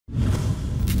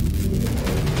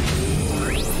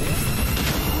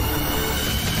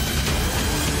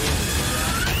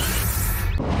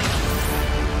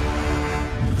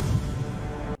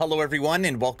Hello everyone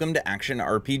and welcome to Action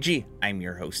RPG. I'm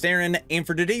your host Aaron, and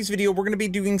for today's video we're going to be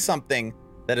doing something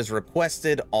that is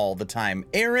requested all the time.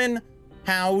 Aaron,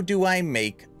 how do I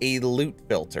make a loot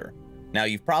filter? Now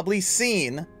you've probably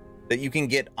seen that you can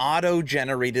get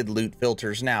auto-generated loot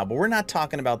filters now, but we're not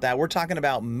talking about that. We're talking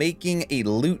about making a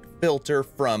loot filter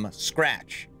from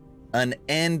scratch, an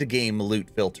end game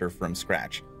loot filter from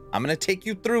scratch. I'm going to take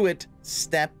you through it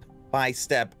step by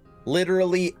step.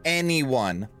 Literally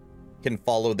anyone can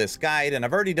follow this guide, and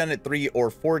I've already done it 3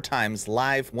 or 4 times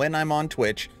live when I'm on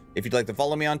Twitch. If you'd like to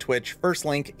follow me on Twitch, first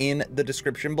link in the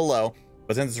description below.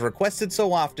 But since it's requested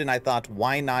so often, I thought,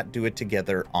 why not do it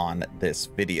together on this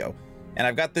video? And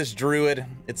I've got this druid.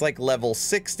 It's like level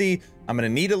 60. I'm gonna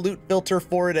need a loot filter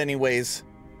for it anyways,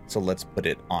 so let's put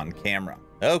it on camera.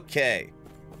 Okay,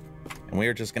 and we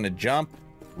are just gonna jump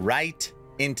right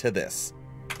into this.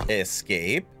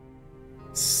 Escape,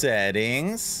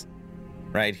 settings.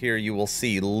 Right here you will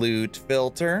see loot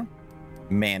filter,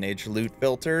 manage loot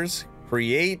filters,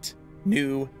 create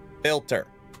new filter.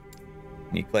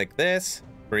 And you click this,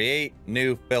 create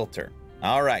new filter.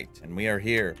 All right, and we are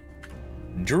here.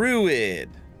 Druid,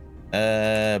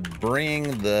 bring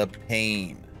the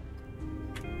pain.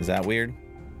 Is that weird?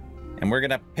 And we're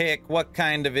gonna pick what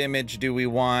kind of image do we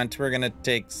want. We're gonna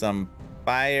take some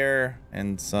fire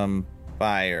and some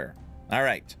fire. All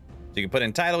right. So you can put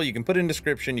in title, you can put in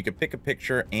description, you can pick a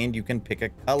picture, and you can pick a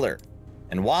color.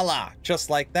 And voila, just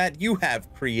like that, you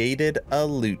have created a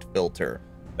loot filter.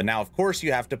 But now, of course,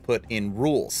 you have to put in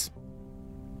rules.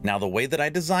 Now, the way that I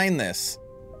design this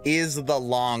is the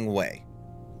long way.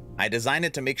 I design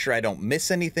it to make sure I don't miss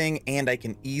anything, and I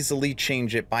can easily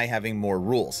change it by having more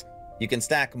rules. You can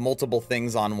stack multiple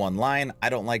things on one line. I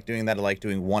don't like doing that. I like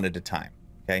doing one at a time,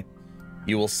 okay?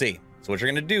 You will see. So what you're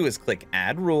gonna do is click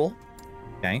Add Rule,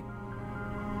 okay?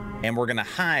 And we're gonna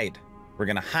hide. We're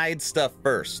gonna hide stuff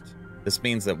first. This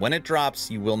means that when it drops,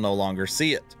 you will no longer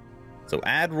see it. So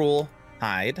add rule,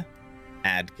 hide,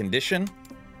 add condition.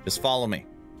 Just follow me,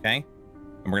 okay?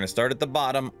 And we're gonna start at the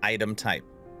bottom, item type.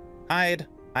 Hide,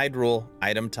 hide rule,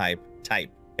 item type, type,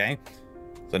 okay?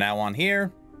 So now on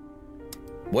here,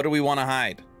 what do we wanna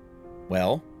hide?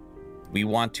 Well, we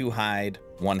want to hide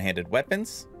one-handed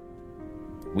weapons.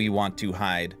 We want to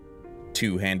hide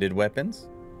two-handed weapons.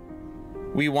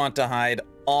 We want to hide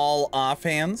all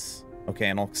offhands. Okay,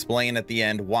 and I'll explain at the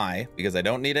end why. Because I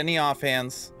don't need any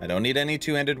offhands. I don't need any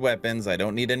two-handed weapons. I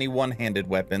don't need any one-handed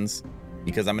weapons.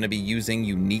 Because I'm going to be using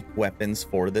unique weapons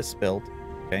for this build.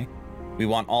 Okay. We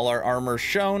want all our armor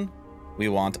shown. We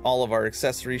want all of our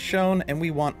accessories shown. And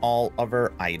we want all of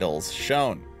our idols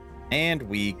shown. And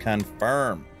we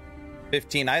confirm.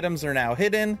 15 items are now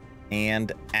hidden.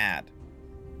 And add.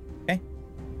 Okay.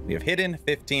 We have hidden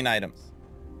 15 items.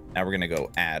 Now we're going to go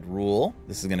add rule.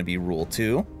 This is going to be rule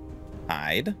 2.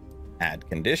 Hide. Add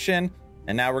condition.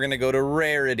 And now we're going to go to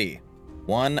rarity.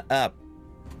 1 up.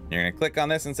 You're going to click on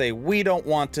this and say, we don't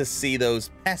want to see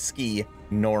those pesky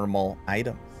normal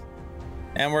items.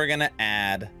 And we're going to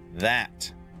add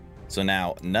that. So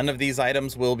now none of these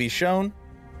items will be shown.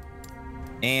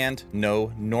 And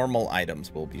no normal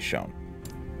items will be shown.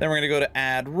 Then we're going to go to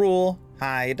add rule.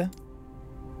 Hide.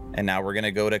 And now we're going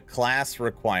to go to class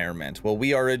requirement. Well,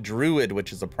 we are a druid,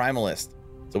 which is a primalist.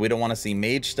 So we don't want to see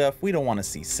mage stuff. We don't want to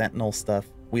see sentinel stuff.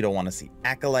 We don't want to see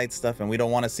acolyte stuff. And we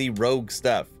don't want to see rogue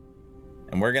stuff.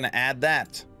 And we're going to add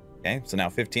that. Okay, so now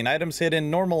 15 items hidden,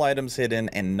 normal items hidden,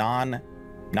 and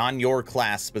non-your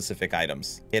class specific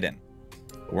items hidden.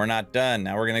 But we're not done.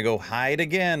 Now we're going to go hide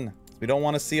again. We don't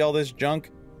want to see all this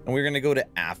junk. And we're going to go to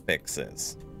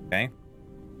affixes. Okay.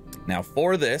 Now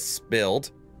for this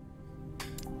build,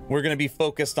 we're going to be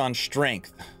focused on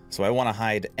strength. So I want to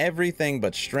hide everything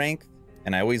but strength,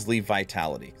 and I always leave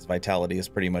vitality, because vitality is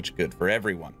pretty much good for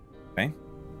everyone, okay?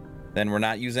 Then we're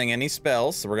not using any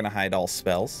spells, so we're going to hide all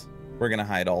spells. We're going to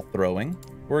hide all throwing.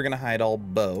 We're going to hide all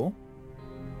bow.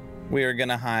 We are going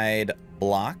to hide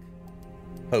block,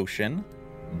 potion,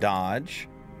 dodge,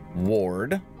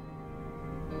 ward,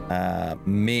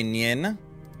 minion,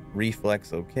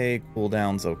 reflex, okay,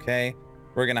 cooldowns, okay.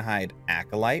 We're going to hide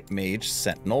Acolyte, Mage,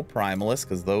 Sentinel, Primalist,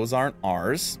 because those aren't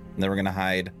ours. And then we're going to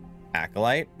hide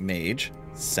Acolyte, Mage,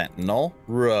 Sentinel,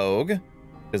 Rogue,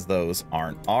 because those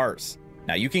aren't ours.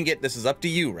 Now you can get, this is up to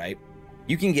you, right?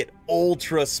 You can get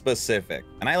ultra specific.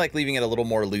 And I like leaving it a little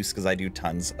more loose because I do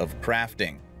tons of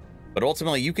crafting. But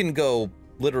ultimately you can go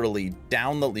literally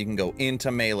down you can go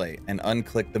into melee and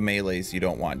unclick the melees you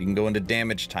don't want. You can go into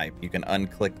damage type. You can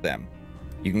unclick them.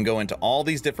 You can go into all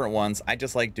these different ones. I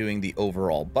just like doing the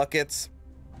overall buckets.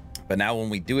 But now when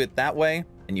we do it that way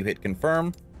and you hit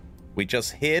confirm, we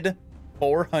just hid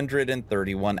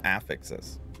 431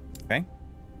 affixes. Okay.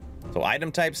 So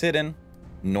item types hidden,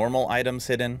 normal items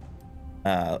hidden,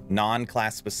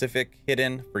 non-class specific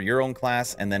hidden for your own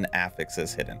class, and then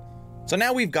affixes hidden. So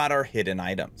now we've got our hidden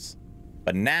items.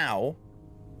 But now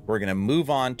we're going to move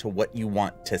on to what you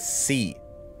want to see.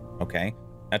 Okay.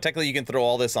 Now, technically, you can throw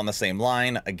all this on the same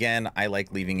line. Again, I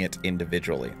like leaving it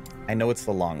individually. I know it's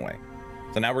the long way.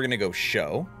 So now we're going to go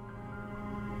show,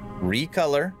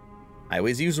 recolor. I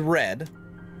always use red.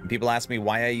 When people ask me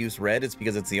why I use red, it's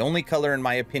because it's the only color, in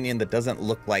my opinion, that doesn't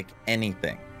look like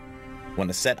anything. When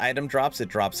a set item drops, it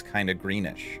drops kind of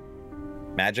greenish.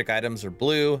 Magic items are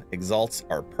blue, exalts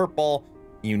are purple,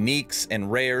 uniques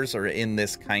and rares are in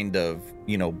this kind of,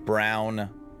 you know, brown,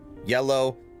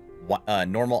 yellow.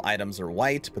 Normal items are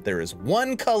white, but there is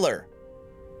one color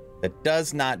that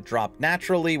does not drop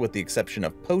naturally, with the exception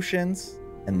of potions,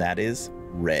 and that is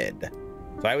red.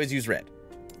 So I always use red.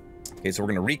 Okay, so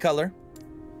we're going to recolor.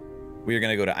 We are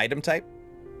going to go to item type.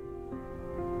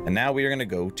 And now we are going to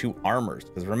go to armors.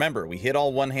 Because remember, we hit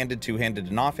all one-handed, two-handed,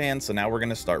 and offhand. So now we're going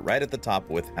to start right at the top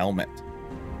with helmet.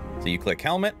 So you click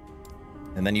helmet.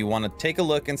 And then you want to take a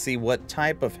look and see what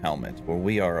type of helmet. Well,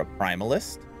 we are a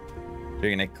primalist. So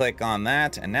you're going to click on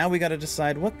that. And now we got to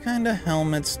decide what kind of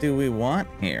helmets do we want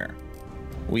here.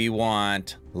 We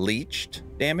want leeched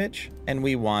damage. And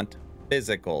we want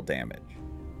physical damage.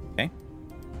 Okay.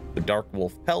 The dark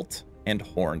wolf pelt and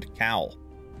horned cowl.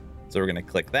 So we're going to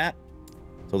click that.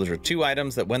 So those are two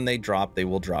items that when they drop, they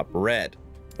will drop red.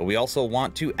 But we also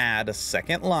want to add a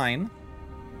second line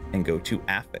and go to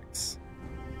affix.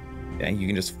 Okay, you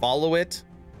can just follow it.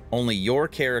 Only your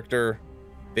character.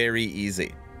 Very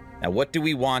easy. Now, what do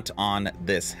we want on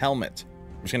this helmet?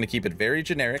 I'm just going to keep it very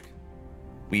generic.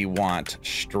 We want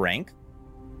strength.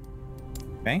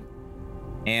 Okay.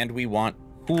 And we want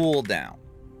cooldown.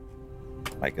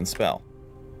 I can spell.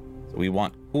 So we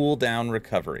want cooldown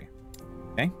recovery.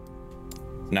 Okay.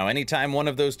 Now, anytime one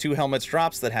of those two helmets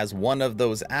drops that has one of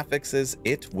those affixes,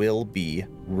 it will be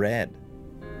red.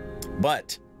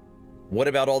 But what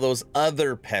about all those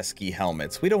other pesky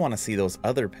helmets? We don't want to see those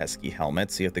other pesky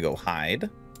helmets. So you have to go hide,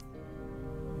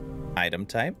 item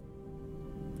type,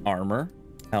 armor,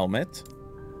 helmet,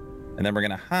 and then we're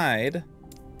going to hide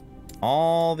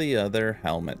all the other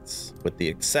helmets with the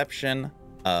exception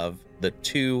of the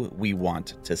two we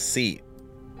want to see.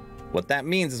 What that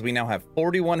means is we now have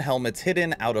 41 helmets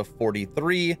hidden out of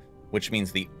 43, which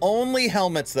means the only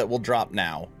helmets that will drop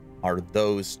now are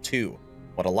those two.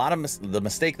 What the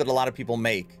mistake that a lot of people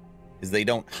make is they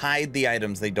don't hide the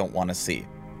items they don't want to see.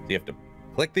 So you have to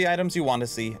click the items you want to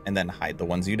see and then hide the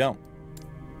ones you don't.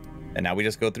 And now we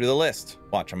just go through the list.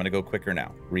 Watch, I'm going to go quicker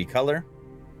now. Recolor,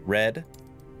 red,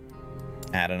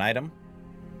 add an item,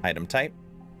 item type.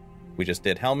 We just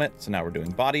did helmet, so now we're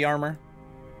doing body armor.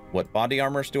 What body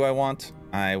armors do I want?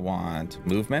 I want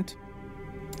movement,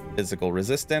 physical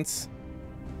resistance,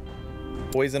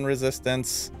 poison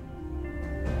resistance,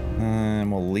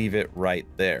 and we'll leave it right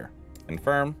there.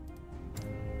 Confirm.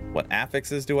 What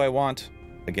affixes do I want?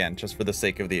 Again, just for the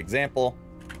sake of the example,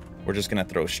 we're just going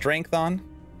to throw strength on.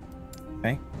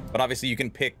 Okay. But obviously you can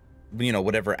pick, you know,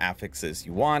 whatever affixes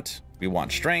you want. We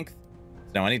want strength.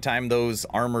 Now, anytime those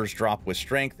armors drop with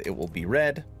strength, it will be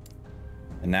red.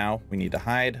 And now we need to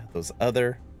hide those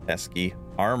other pesky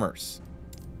armors.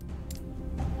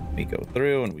 We go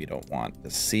through and we don't want to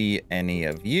see any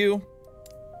of you.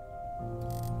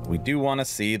 We do want to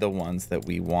see the ones that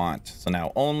we want. So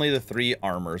now only the 3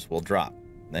 armors will drop.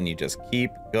 Then you just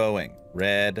keep going.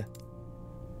 Red,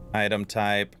 item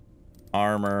type,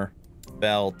 armor,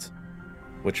 belt.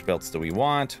 Which belts do we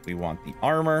want? We want the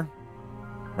armor,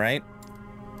 right?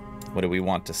 What do we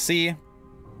want to see?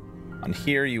 On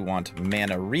here, you want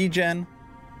mana regen.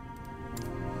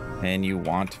 And you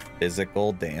want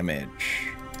physical damage.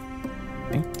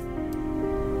 Okay.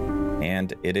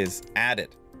 And it is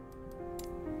added.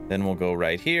 Then we'll go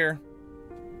right here.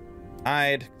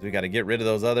 Hide, because we got to get rid of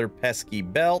those other pesky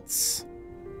belts.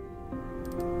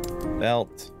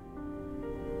 Belt.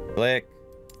 Click.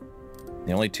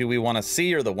 The only 2 we want to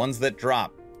see are the ones that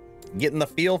drop. Getting the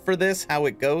feel for this, how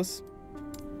it goes.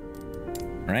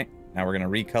 All right, now we're going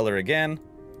to recolor again.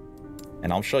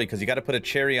 And I'll show you, because you got to put a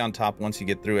cherry on top once you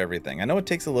get through everything. I know it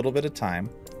takes a little bit of time.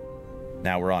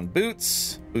 Now we're on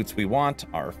boots. Boots we want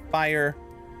are fire,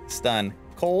 stun,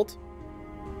 cold.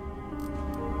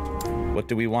 What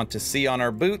do we want to see on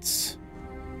our boots?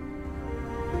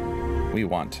 We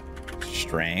want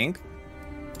strength.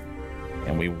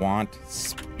 And we want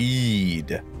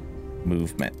speed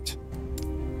movement.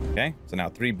 Okay, so now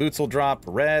 3 boots will drop,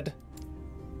 red.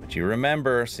 But you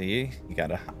remember, see, you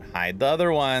gotta hide the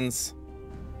other ones.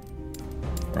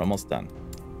 We're almost done.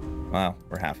 Well,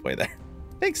 we're halfway there.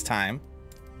 Takes time.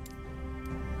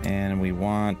 And we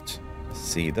want to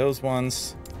see those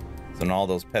ones. So now all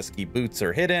those pesky boots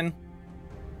are hidden.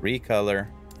 Recolor,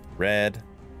 red,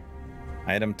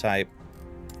 item type,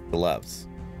 gloves.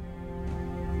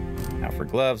 Now for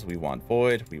gloves, we want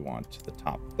void. We want the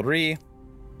top 3.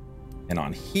 And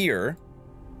on here,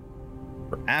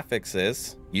 for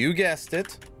affixes, you guessed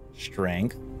it,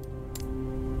 strength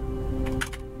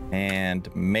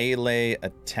and melee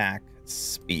attack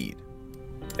speed.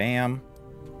 Bam.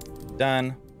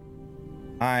 Done.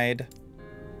 Hide.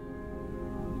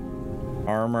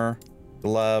 Armor.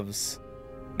 Gloves.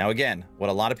 Now again, what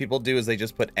a lot of people do is they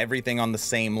just put everything on the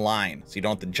same line, so you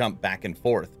don't have to jump back and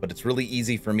forth, but it's really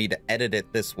easy for me to edit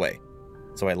it this way.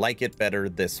 So I like it better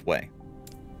this way.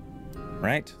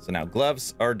 Right? So now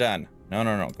gloves are done.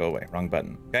 No, go away. Wrong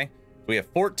button. Okay? So we have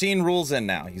 14 rules in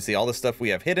now. You see all the stuff we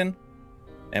have hidden,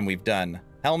 and we've done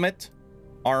helmet,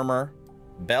 armor,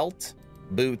 belt,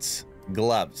 boots,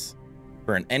 gloves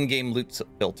for an endgame loot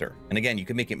filter. And again, you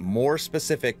can make it more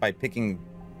specific by picking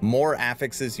more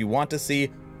affixes you want to see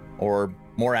or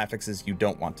more affixes you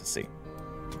don't want to see.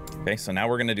 Okay, so now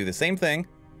we're going to do the same thing,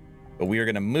 but we are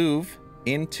going to move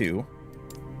into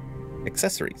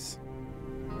accessories.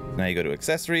 Now you go to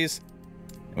accessories,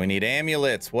 and we need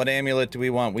amulets. What amulet do we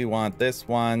want? We want this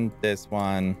one,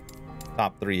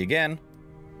 top 3 again.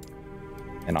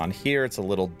 And on here, it's a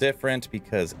little different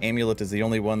because amulet is the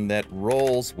only one that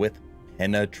rolls with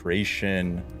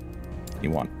penetration. You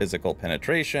want physical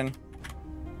penetration,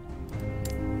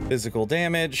 physical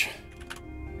damage,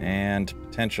 and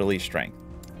potentially strength.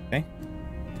 Okay.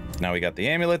 Now we got the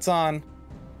amulets on.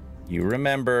 You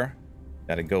remember,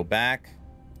 got to go back,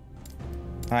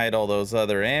 hide all those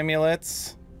other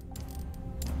amulets.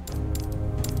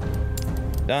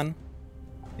 Done.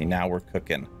 See, now we're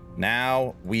cooking.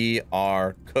 Now we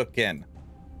are cooking.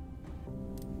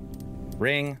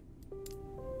 Ring.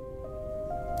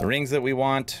 The rings that we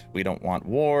want. We don't want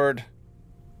ward.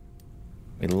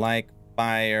 We like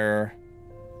fire.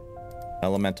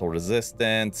 Elemental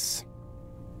resistance.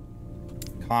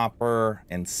 Copper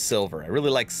and silver. I really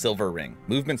like silver ring.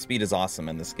 Movement speed is awesome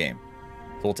in this game.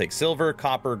 So we'll take silver,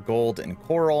 copper, gold, and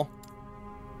coral.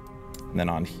 And then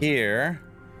on here,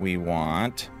 we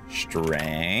want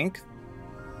strength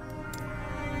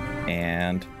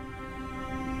and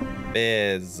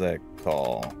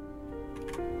physical.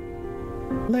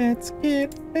 Let's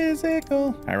get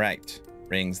physical. All right,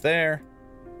 rings there.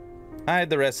 Hide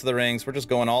the rest of the rings. We're just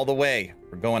going all the way.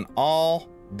 We're going all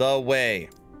the way.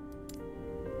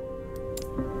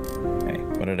 Okay,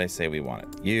 what did I say we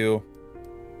wanted? You.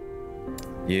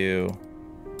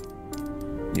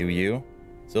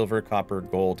 Silver, copper,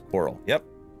 gold, coral. Yep.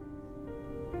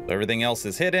 So everything else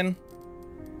is hidden.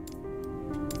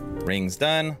 Rings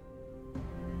done.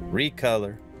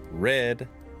 Recolor. Red.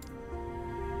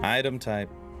 Item type.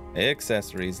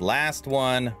 Accessories. Last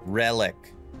one. Relic.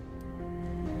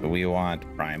 So we want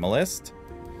Primalist.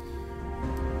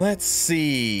 Let's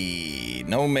see.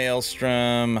 No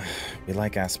Maelstrom. We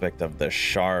like aspect of the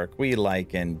shark. We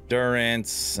like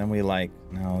endurance. And we like...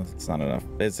 No, it's not enough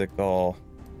physical.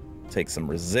 Take some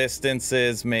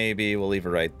resistances, maybe. We'll leave it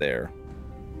right there.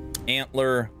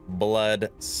 Antler, blood,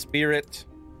 spirit.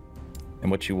 And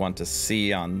what you want to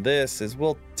see on this is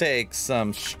we'll take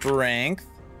some strength.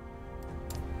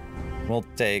 We'll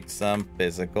take some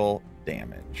physical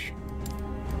damage.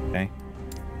 Okay.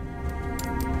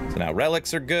 So now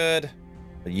relics are good,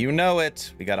 but you know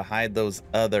it. We got to hide those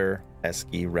other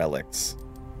pesky relics.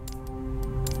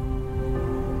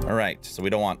 All right, so we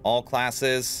don't want all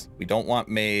classes. We don't want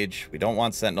mage. We don't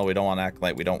want sentinel. We don't want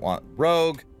acolyte. We don't want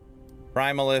rogue.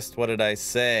 Primalist, what did I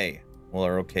say? Well,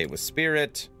 we're okay with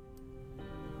spirit.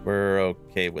 We're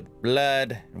okay with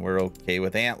blood. And we're okay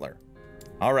with antler.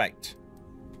 All right.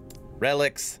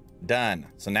 Relics, done.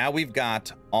 So now we've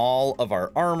got all of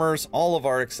our armors, all of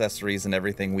our accessories, and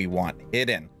everything we want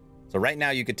hidden. So right now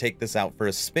you could take this out for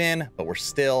a spin, but we're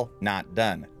still not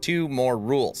done. 2 more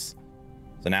rules.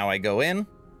 So now I go in,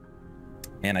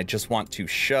 and I just want to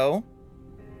show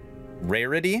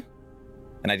rarity,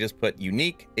 and I just put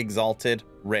unique, exalted,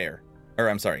 rare. Or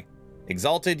I'm sorry,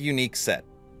 exalted, unique, set.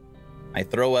 I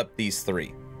throw up these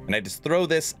 3, and I just throw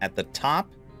this at the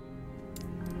top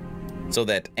so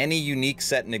that any unique,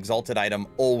 set, and exalted item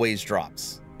always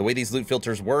drops. The way these loot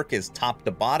filters work is top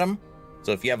to bottom.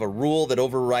 So if you have a rule that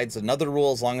overrides another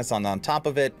rule, as long as it's on top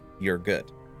of it, you're good.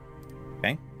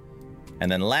 Okay? And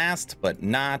then last but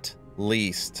not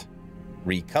least,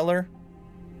 recolor.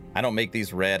 I don't make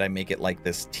these red. I make it like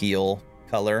this teal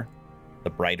color, the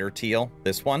brighter teal,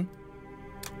 this one.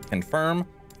 Confirm,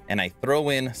 and I throw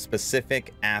in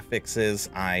specific affixes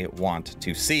I want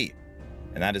to see.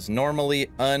 And that is normally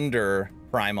under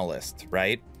primalist,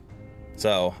 right?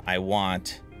 So I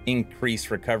want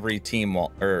increased recovery team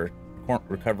while, or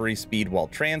recovery speed while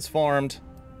transformed,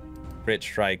 crit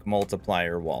strike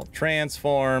multiplier while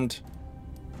transformed,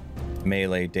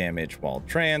 melee damage while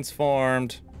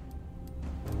transformed.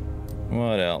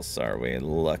 What else are we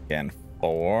looking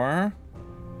for?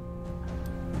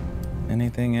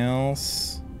 Anything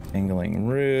else? Tingling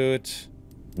root,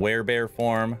 werebear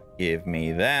form, give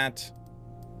me that.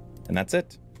 And that's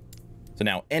it. So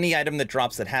now any item that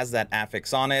drops that has that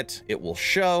affix on it, it will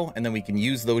show, and then we can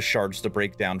use those shards to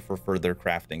break down for further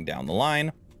crafting down the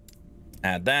line.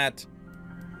 Add that,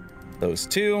 those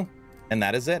two, and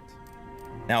that is it.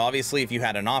 Now, obviously, if you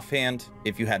had an offhand,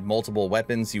 if you had multiple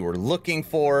weapons you were looking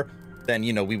for, then,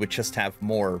 you know, we would just have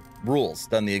more rules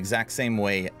done the exact same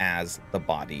way as the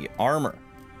body armor.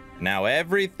 Now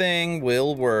everything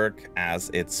will work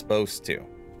as it's supposed to.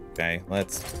 Okay,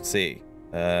 let's see.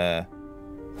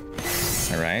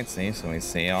 All right, see, so we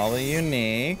see all the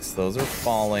uniques. Those are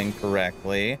falling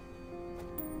correctly.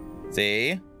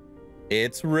 See,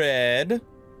 it's red.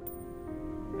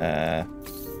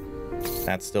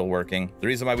 That's still working. The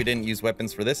reason why we didn't use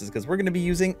weapons for this is because we're going to be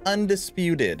using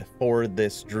Undisputed for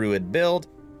this druid build.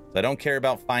 So I don't care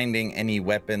about finding any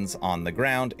weapons on the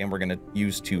ground, and we're going to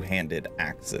use two-handed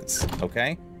axes,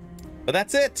 okay? But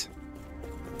that's it.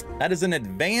 That is an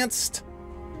advanced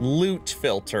loot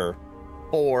filter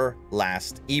for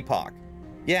Last Epoch.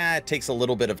 Yeah, it takes a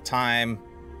little bit of time.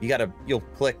 You'll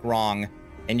click wrong,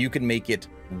 and you can make it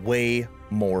way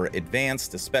more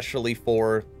advanced, especially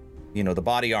for, you know, the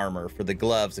body armor, for the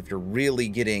gloves. If you're really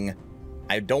getting,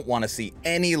 I don't want to see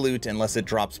any loot unless it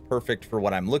drops perfect for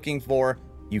what I'm looking for,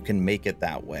 you can make it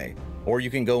that way. Or you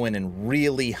can go in and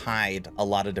really hide a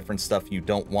lot of different stuff you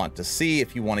don't want to see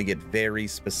if you want to get very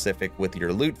specific with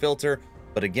your loot filter.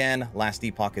 But again, Last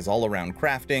Epoch is all around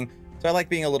crafting. So I like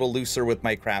being a little looser with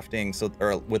my crafting,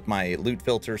 or with my loot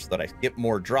filter, so that I get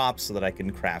more drops, so that I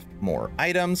can craft more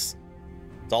items.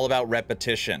 It's all about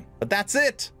repetition. But that's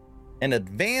it. An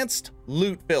advanced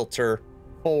loot filter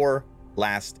for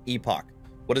Last Epoch.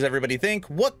 What does everybody think?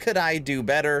 What could I do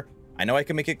better? I know I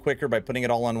can make it quicker by putting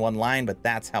it all on one line, but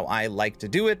that's how I like to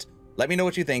do it. Let me know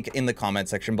what you think in the comment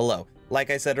section below. Like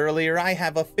I said earlier, I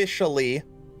have officially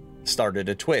started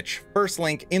a Twitch. First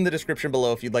link in the description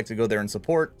below if you'd like to go there and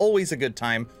support. Always a good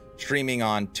time, streaming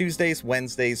on Tuesdays,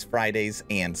 Wednesdays, Fridays,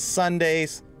 and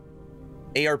Sundays.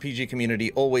 ARPG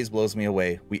community always blows me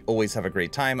away. We always have a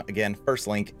great time. Again, first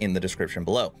link in the description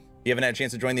below. If you haven't had a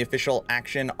chance to join the official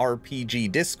Action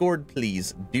RPG Discord,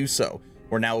 please do so.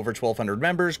 We're now over 1,200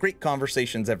 members, great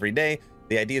conversations every day.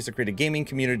 The idea is to create a gaming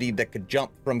community that could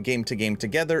jump from game to game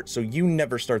together, so you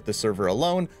never start the server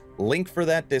alone. Link for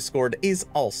that Discord is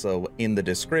also in the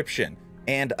description.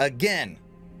 And again,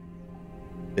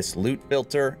 this loot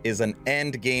filter is an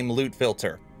end game loot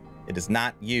filter. It is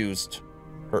not used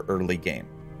for early game,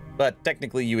 but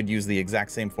technically you would use the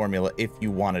exact same formula if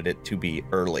you wanted it to be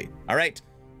early. All right,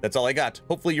 that's all I got.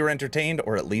 Hopefully you're entertained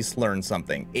or at least learned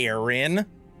something. Aaron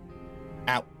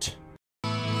out.